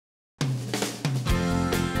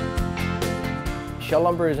Shell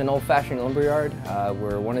Lumber is an old-fashioned lumberyard.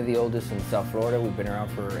 We're one of the oldest in South Florida. We've been around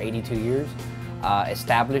for 82 years.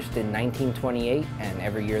 Established in 1928 and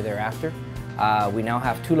every year thereafter. We now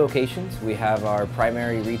have two locations. We have our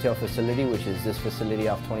primary retail facility, which is this facility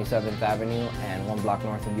off 27th Avenue and one block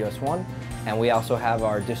north of US 1. And we also have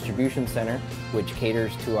our distribution center, which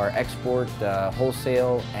caters to our export,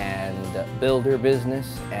 wholesale, and builder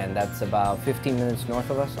business. And that's about 15 minutes north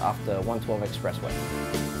of us off the 112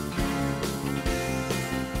 Expressway.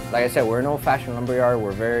 Like I said, we're an old-fashioned lumberyard.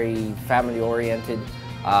 We're very family-oriented.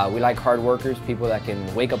 We like hard workers, people that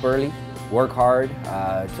can wake up early, work hard.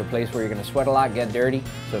 It's a place where you're going to sweat a lot, get dirty.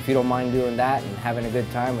 So if you don't mind doing that and having a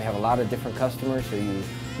good time, we have a lot of different customers, so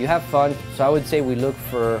you have fun. So I would say we look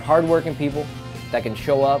for hard-working people that can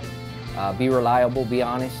show up, be reliable, be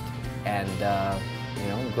honest, and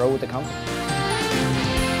grow with the company.